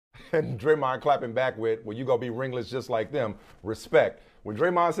And Draymond clapping back with, well, you going to be ringless just like them. Respect. When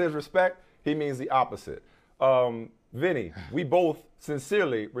Draymond says respect, he means the opposite. Vinny, we both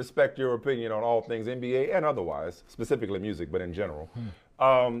sincerely respect your opinion on all things NBA and otherwise, specifically music, but in general.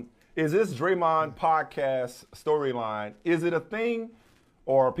 Is this Draymond podcast storyline, is it a thing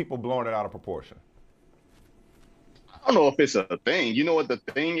or are people blowing it out of proportion? I don't know if it's a thing. You know what the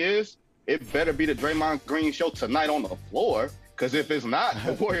thing is? It better be the Draymond Green show tonight on the floor, because if it's not,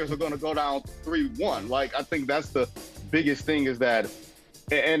 the Warriors are going to go down 3-1. Like, I think that's the biggest thing is that,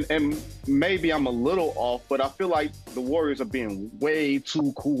 and maybe I'm a little off, but I feel like the Warriors are being way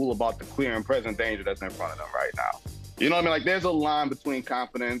too cool about the clear and present danger that's in front of them right now. You know what I mean? Like, there's a line between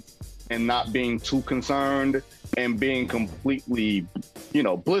confidence and not being too concerned and being completely,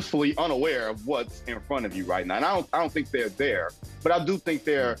 blissfully unaware of what's in front of you right now. And I don't think they're there, but I do think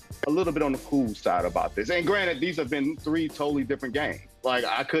they're a little bit on the cool side about this. And granted, these have been 3 totally different games. Like,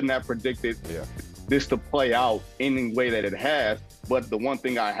 I couldn't have predicted this to play out any way that it has. But the one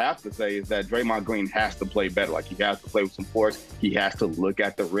thing I have to say is that Draymond Green has to play better. Like, he has to play with some force. He has to look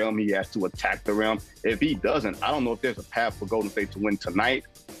at the rim. He has to attack the rim. If he doesn't, I don't know if there's a path for Golden State to win tonight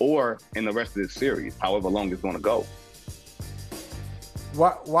or in the rest of this series, however long it's going to go.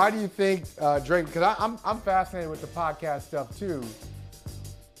 Why do you think, Drake, because I'm fascinated with the podcast stuff too.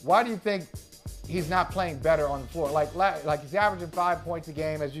 Why do you think he's not playing better on the floor? Like he's averaging 5 points a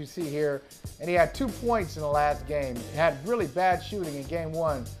game, as you see here, and he had 2 points in the last game. He had really bad shooting in game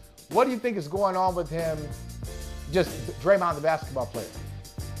 1. What do you think is going on with him, just Draymond, the basketball player?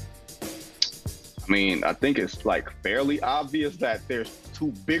 I mean, I think it's like fairly obvious that there's 2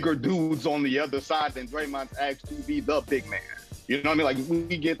 bigger dudes on the other side than Draymond's asked to be the big man. You know what I mean?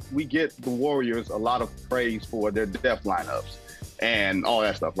 Like, we get the Warriors a lot of praise for their depth lineups and all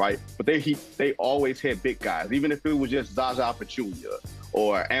that stuff, right? But they always had big guys, even if it was just Zaza Pachulia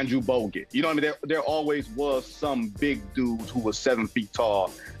or Andrew Bogut. You know what I mean? There always was some big dude who was 7 feet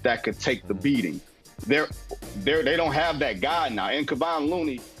tall that could take the beating. They don't have that guy now. And Kevon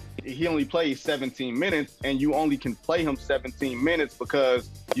Looney, he only plays 17 minutes, and you only can play him 17 minutes because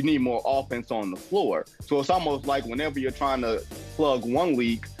you need more offense on the floor. So it's almost like whenever you're trying to plug one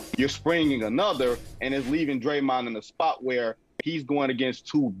leak, you're springing another, and it's leaving Draymond in a spot where he's going against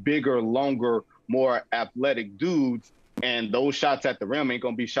 2 bigger, longer, more athletic dudes, and those shots at the rim ain't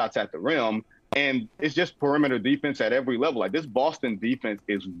going to be shots at the rim. And it's just perimeter defense at every level. Like, this Boston defense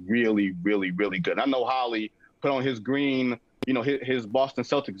is really, really, really good. I know Holly put on his green, his Boston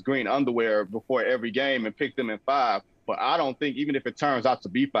Celtics green underwear before every game and picked them in 5. But I don't think, even if it turns out to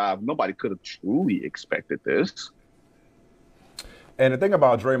be 5, nobody could have truly expected this. And the thing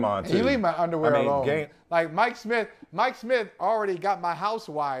about Draymond, too. You leave my underwear alone. Like, Mike Smith already got my house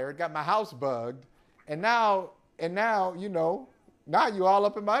wired, got my house bugged, and now now you all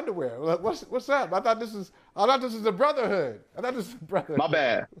up in my underwear. What's up? I thought this is a brotherhood. My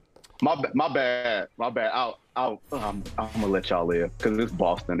bad. I'm gonna let y'all live because it's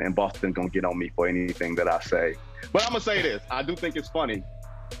Boston, and Boston's gonna get on me for anything that I say. But I'm gonna say this: I do think it's funny.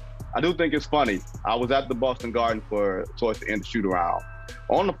 I was at the Boston Garden towards the end of the shoot around.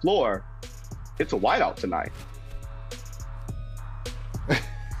 On the floor, it's a whiteout tonight.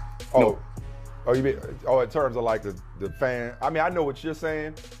 In terms of like the fan. I mean, I know what you're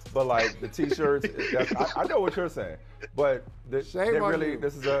saying, but like the T-shirts, I know what you're saying. But this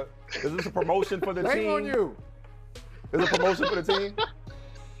is a promotion for the team. Shame on you. Is it a promotion for the team?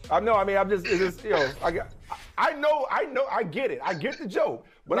 I get it. I get the joke.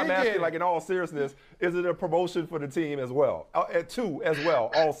 But I'm asking, like, in all seriousness, is it a promotion for the team as well?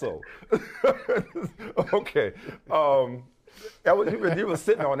 Also. Okay. You were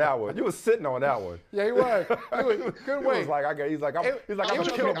sitting on that one. Yeah, he was. Good way. He's like, I'm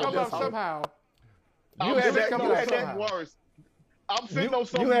gonna kill him somehow. You had that worse. I'm sitting on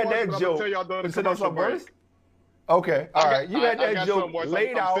something worse. You had that joke. You sitting on something worse? Okay, all right. You had that joke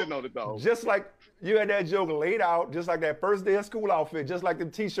laid out, just like you had that joke laid out, just like that first day of school outfit, just like the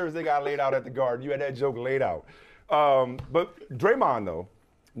T-shirts they got laid out at the Garden. You had that joke laid out. But Draymond, though,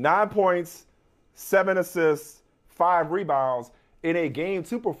 9 points, 7 assists, 5 rebounds in a Game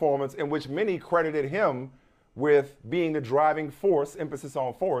 2 performance in which many credited him with being the driving force, emphasis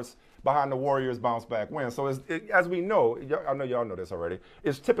on force, behind the Warriors' bounce-back win. So as we know, I know y'all know this already,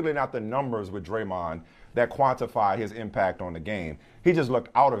 it's typically not the numbers with Draymond that quantify his impact on the game. He just looked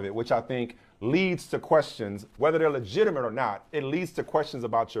out of it, which I think leads to questions, whether they're legitimate or not, it leads to questions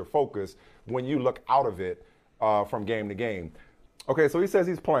about your focus when you look out of it from game to game. Okay, so he says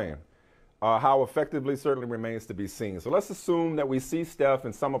he's playing. How effectively certainly remains to be seen. So let's assume that we see Steph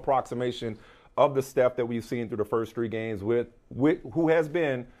in some approximation of the Steph that we've seen through the first 3 games with who has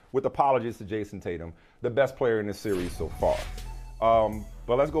been with apologies to Jason Tatum, the best player in this series so far.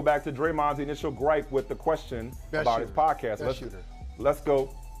 But let's go back to Draymond's initial gripe with the question about his podcast. Let's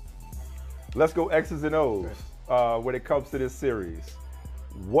go X's and O's when it comes to this series.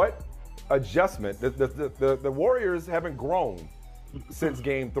 What adjustment? The Warriors haven't grown since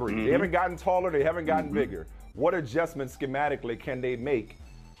Game 3. Mm-hmm. They haven't gotten taller. They haven't gotten bigger. What adjustments schematically can they make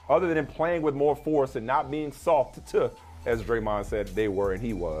other than playing with more force and not being soft as Draymond said they were and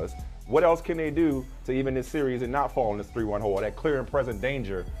he was? What else can they do to even this series and not fall in this 3-1 hole, that clear and present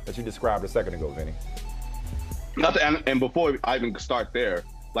danger that you described a second ago, Vinny? And before I even start there,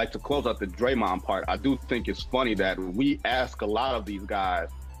 like to close out the Draymond part, I do think it's funny that we ask a lot of these guys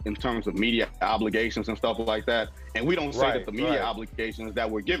in terms of media obligations and stuff like that, and we don't say that the media obligations that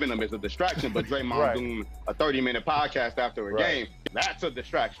we're giving them is a distraction, but Draymond doing a 30-minute podcast after a game, that's a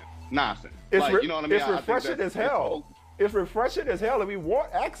distraction. Nonsense. You know what I mean? It's refreshing as hell. It's refreshing as hell, and we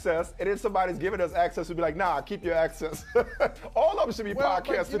want access, and then somebody's giving us access to be like, nah, keep your access. All of them should be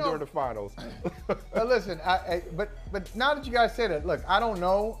podcasted during the finals. Listen, but now that you guys say that, look, I don't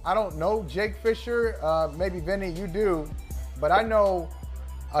know Jake Fisher. Maybe Vinny, you do, but I know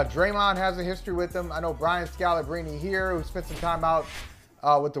Draymond has a history with him. I know Brian Scalabrine here, who spent some time out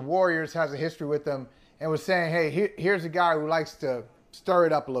with the Warriors, has a history with them, and was saying, hey, here's a guy who likes to stir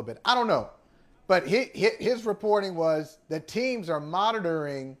it up a little bit. I don't know. But his reporting was that teams are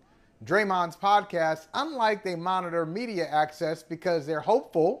monitoring Draymond's podcast, unlike they monitor media access, because they're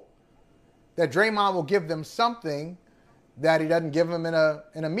hopeful that Draymond will give them something that he doesn't give them in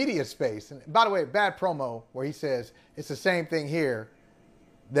a media space. And by the way, bad promo where he says it's the same thing here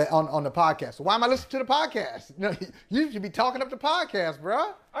that on the podcast. So why am I listening to the podcast? You should be talking up the podcast,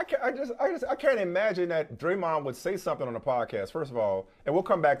 bro. I can't imagine that Draymond would say something on the podcast. First of all, and we'll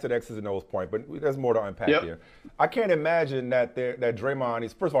come back to the X's and O's point, but there's more to unpack here. I can't imagine that Draymond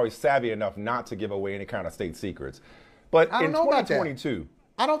is, first of all, he's savvy enough not to give away any kind of state secrets. But in 2022,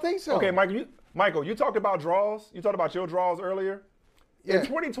 I don't think so. Okay, Michael, you talked about draws. You talked about your draws earlier. Yeah. In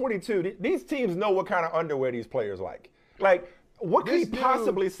 2022, these teams know what kind of underwear these players like. Like, what could he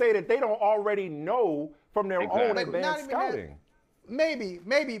possibly say that they don't already know from their own advanced scouting? Maybe,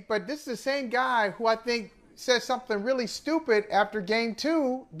 but this is the same guy who I think said something really stupid after Game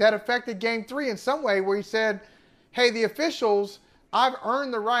 2 that affected Game 3 in some way, where he said, hey, the officials, I've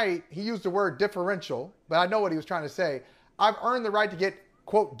earned the right, he used the word differential, but I know what he was trying to say. I've earned the right to get,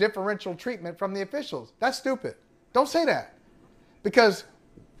 quote, differential treatment from the officials. That's stupid. Don't say that. Because,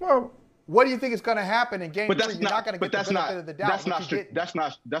 well, what do you think is going to happen in Game 3? You're not going to get the benefit of the doubt.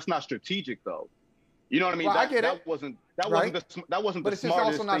 That's not strategic, though. You know what I mean? Well, I get that wasn't the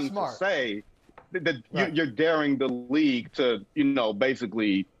smartest thing to say. You're daring the league to,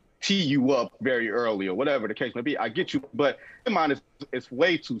 basically tee you up very early or whatever the case may be. I get you, but in mind, it's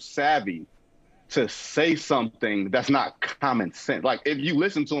way too savvy to say something that's not common sense. Like, if you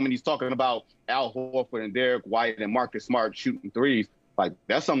listen to him and he's talking about Al Horford and Derek White and Marcus Smart shooting threes, like,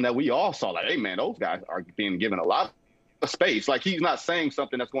 that's something that we all saw. Like, hey, man, those guys are being given a lot of space. Like, he's not saying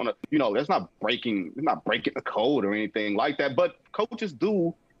something that's going to, that's not breaking the code or anything like that. But coaches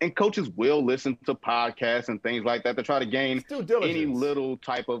do, and coaches will listen to podcasts and things like that to try to gain any little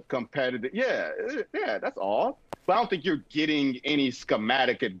type of competitive. Yeah, that's all. But I don't think you're getting any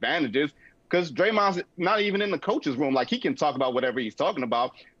schematic advantages, because Draymond's not even in the coach's room. Like, he can talk about whatever he's talking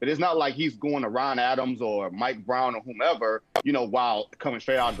about, but it's not like he's going to Ron Adams or Mike Brown or whomever, while coming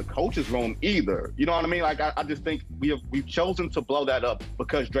straight out of the coach's room either. You know what I mean? Like, I just think we've chosen to blow that up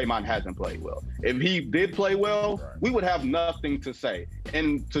because Draymond hasn't played well. If he did play well, we would have nothing to say.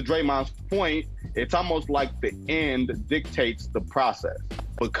 And to Draymond's point, it's almost like the end dictates the process.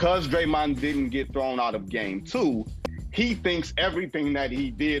 Because Draymond didn't get thrown out of Game 2, he thinks everything that he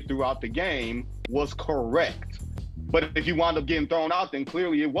did throughout the game was correct. But if you wound up getting thrown out, then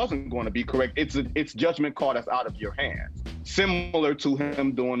clearly it wasn't going to be correct. It's judgment call that's out of your hands. Similar to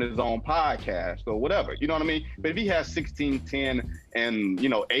him doing his own podcast or whatever. You know what I mean? But if he has 16, 10, and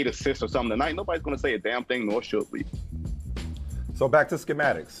 8 assists or something tonight, nobody's going to say a damn thing, nor should we. So back to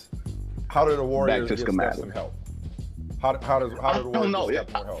schematics. How do the Warriors get some help? How do the Warriors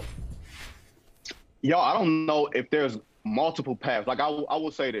get more help? Yo, I don't know if there's multiple paths. Like, I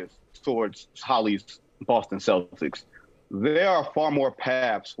will say this towards Holly's Boston Celtics. There are far more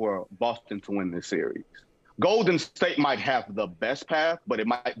paths for Boston to win this series. Golden State might have the best path, but it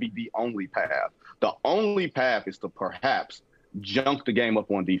might be the only path. The only path is to perhaps junk the game up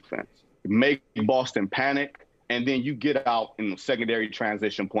on defense, make Boston panic, and then you get out in the secondary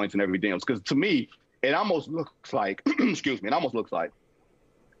transition points and everything else. Because to me, it almost looks like,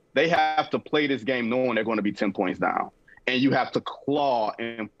 they have to play this game knowing they're going to be 10 points down. and you have to claw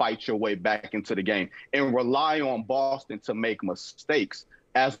and fight your way back into the game and rely on Boston to make mistakes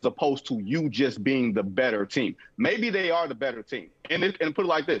as opposed to you just being the better team. Maybe they are the better team. And put it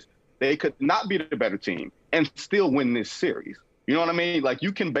like this, they could not be the better team and still win this series. You know what I mean? Like,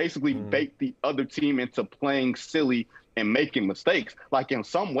 you can basically bait the other team into playing silly and making mistakes. Like, in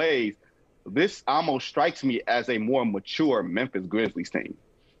some ways, this almost strikes me as a more mature Memphis Grizzlies team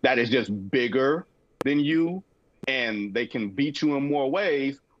that is just bigger than you, and they can beat you in more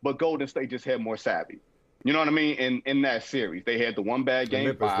ways, but Golden State just had more savvy. You know what I mean? In that series, they had the one bad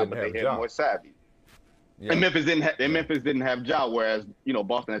game 5, but they had more savvy. Yeah. And Memphis didn't have Ja, whereas, you know,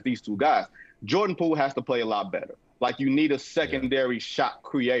 Boston has these two guys. Jordan Poole has to play a lot better. Like, you need a secondary shot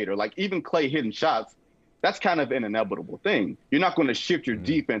creator. Like, even Klay hitting shots, that's kind of an inevitable thing. You're not going to shift your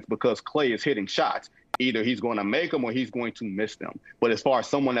defense because Klay is hitting shots. Either he's going to make them or he's going to miss them. But as far as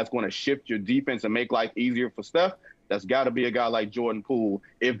someone that's going to shift your defense and make life easier for Steph, that's got to be a guy like Jordan Poole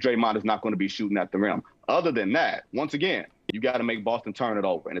if Draymond is not going to be shooting at the rim. Other than that, once again, you got to make Boston turn it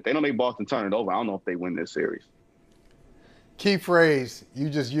over. And if they don't make Boston turn it over, I don't know if they win this series. Key phrase you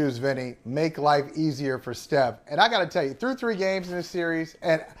just used, Vinny, make life easier for Steph. And I got to tell you, through 3 games in this series,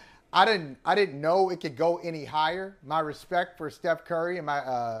 and I didn't know it could go any higher. My respect for Steph Curry and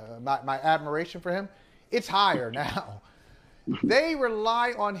my admiration for him, it's higher now. They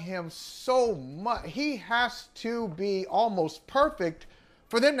rely on him so much. He has to be almost perfect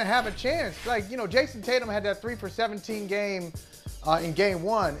for them to have a chance. Like, you know, Jason Tatum had that 3 for 17 game in game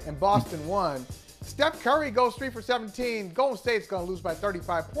 1, and Boston won. Steph Curry goes 3 for 17. Golden State's going to lose by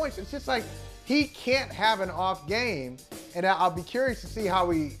 35 points. It's just like he can't have an off game. And I'll be curious to see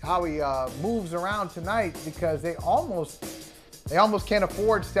how he moves around tonight, because they almost can't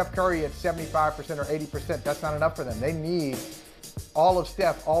afford Steph Curry at 75% or 80%. That's not enough for them. They need all of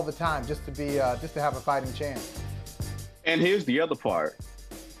Steph all the time just to have a fighting chance. And here's the other part.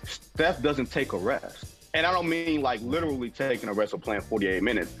 Steph doesn't take a rest. And I don't mean like literally taking a rest or playing 48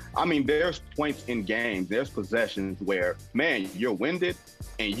 minutes. I mean, there's points in games, there's possessions where, man, you're winded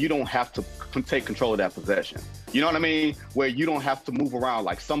and you don't have to take control of that possession. You know what I mean? Where you don't have to move around,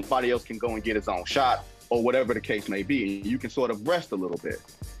 like somebody else can go and get his own shot or whatever the case may be. And you can sort of rest a little bit.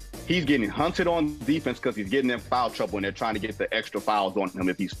 He's getting hunted on defense because he's getting in foul trouble, and they're trying to get the extra fouls on him.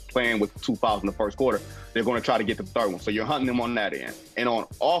 If he's playing with 2 fouls in the first quarter, they're going to try to get the third one. So you're hunting him on that end. And on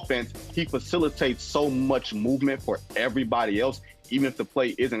offense, he facilitates so much movement for everybody else. Even if the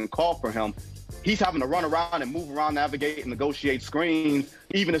play isn't called for him, he's having to run around and move around, navigate and negotiate screens,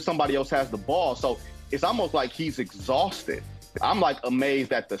 even if somebody else has the ball. So it's almost like he's exhausted. I'm like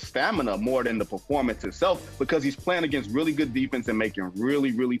amazed at the stamina more than the performance itself, because he's playing against really good defense and making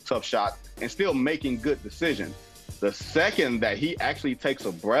really, really tough shots and still making good decisions. The second that he actually takes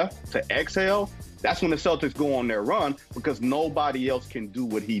a breath to exhale, that's when the Celtics go on their run, because nobody else can do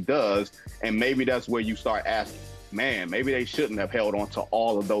what he does. And maybe that's where you start asking, man, maybe they shouldn't have held on to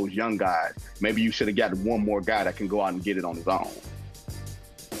all of those young guys. Maybe you should have got one more guy that can go out and get it on his own.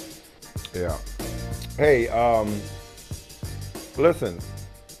 Yeah. Hey, listen,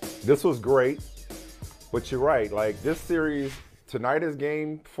 this was great, but you're right. Like, this series, tonight is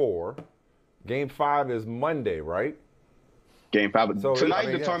game 4. Game 5 is Monday, right? Game 5. So,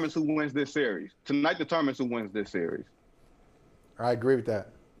 tonight determines who wins this series. Tonight determines who wins this series. I agree with that.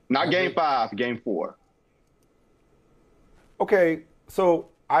 Not game 5, game 4. Okay, so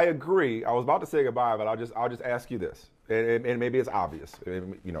I agree. I was about to say goodbye, but I'll just ask you this, and maybe it's obvious,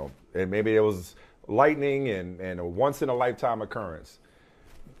 and maybe it was lightning and a once-in-a-lifetime occurrence.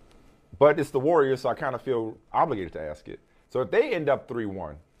 But it's the Warriors, so I kind of feel obligated to ask it. So if they end up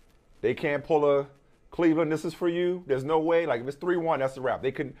 3-1, they can't pull a Cleveland, this is for you? There's no way. Like, if it's 3-1, that's a wrap.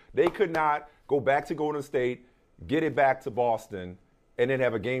 They could not go back to Golden State, get it back to Boston, and then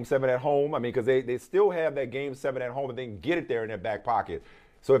have a Game 7 at home. I mean, because they still have that Game 7 at home, and they can get it there in their back pocket.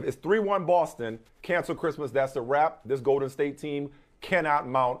 So if it's 3-1 Boston, cancel Christmas, that's a wrap. This Golden State team cannot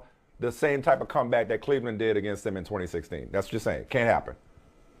mount the same type of comeback that Cleveland did against them in 2016. That's just saying. Can't happen.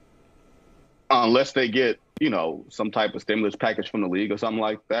 Unless they get, some type of stimulus package from the league or something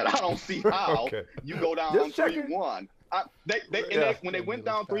like that. I don't see how you go down 3-1. When they went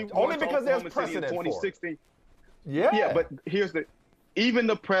down 3-1 only because there's precedent in 2016. Yeah, but even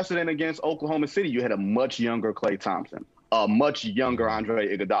the precedent against Oklahoma City, you had a much younger Klay Thompson, a much younger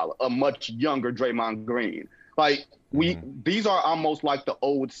Andre Iguodala, a much younger Draymond Green. Like, these are almost like the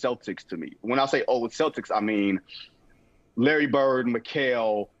old Celtics to me. When I say old Celtics, I mean Larry Bird,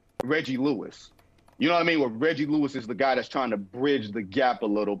 McHale, Reggie Lewis. You know what I mean? Where Reggie Lewis is the guy that's trying to bridge the gap a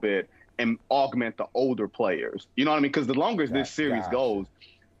little bit and augment the older players. You know what I mean? Because the longer this series goes,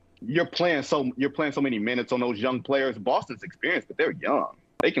 you're playing so many minutes on those young players. Boston's experienced, but they're young.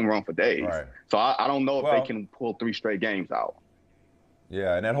 They can run for days. Right. So I don't know if they can pull 3 straight games out.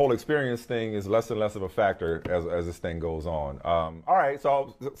 Yeah, and that whole experience thing is less and less of a factor as this thing goes on. All right,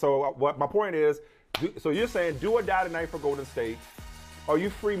 so what my point is, so you're saying do or die tonight for Golden State. Are you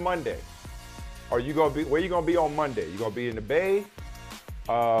free Monday? Are you gonna be where you gonna be on Monday? You gonna be in the Bay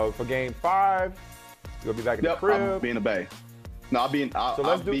for Game 5? You gonna be back in the crib? I'll be in the Bay. No,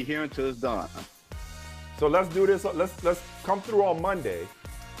 I'll be here until it's done. So let's do this. Let's come through on Monday.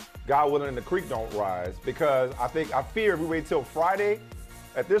 God willing, the creek don't rise, because I fear if we wait till Friday,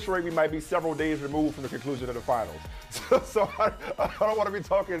 at this rate, we might be several days removed from the conclusion of the finals. So I don't want to be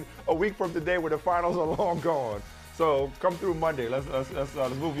talking a week from today when the finals are long gone. So come through Monday. Let's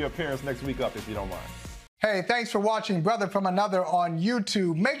move your appearance next week up if you don't mind. Hey, thanks for watching Brother from Another on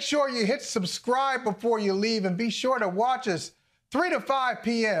YouTube. Make sure you hit subscribe before you leave, and be sure to watch us 3 to 5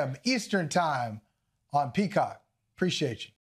 p.m. Eastern Time on Peacock. Appreciate you.